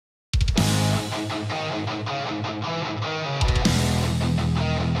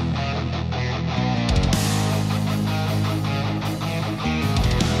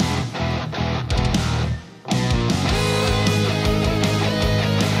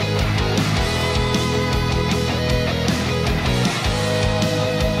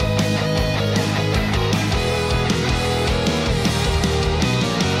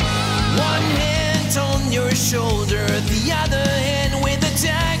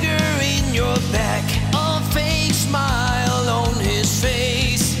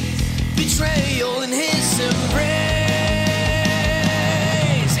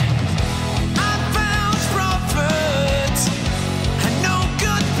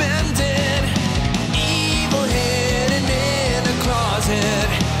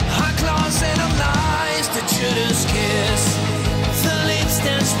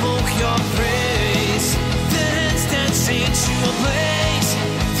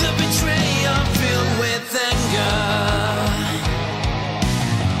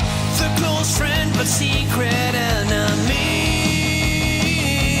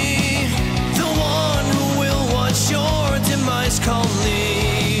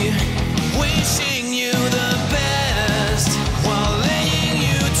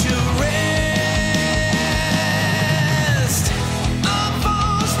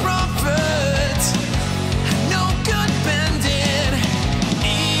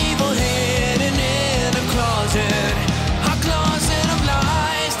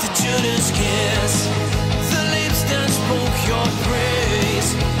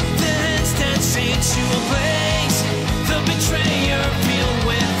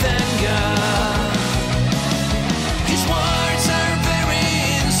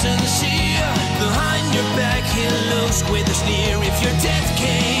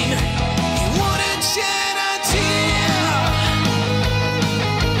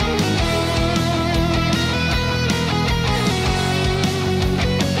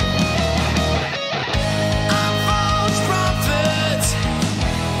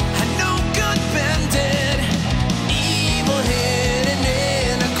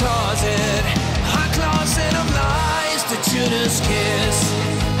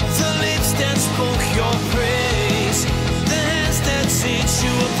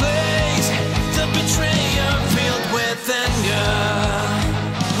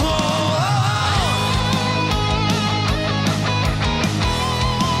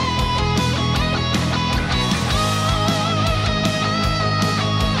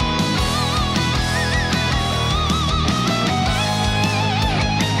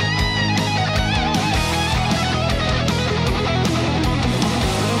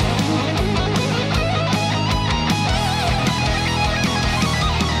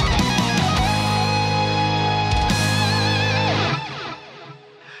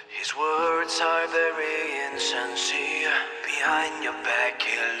His words are very insincere. Behind your back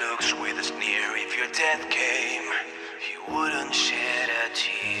he looks with a sneer. If your death came, he wouldn't shed a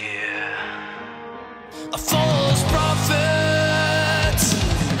tear. A false prophet,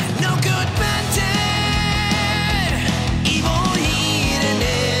 no good man dead, evil hidden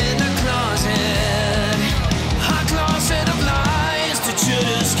in the closet, a closet of lies to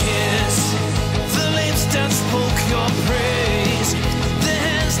Judas kiss, the lips that spoke your praise, the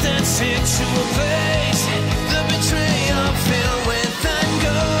hands that said you were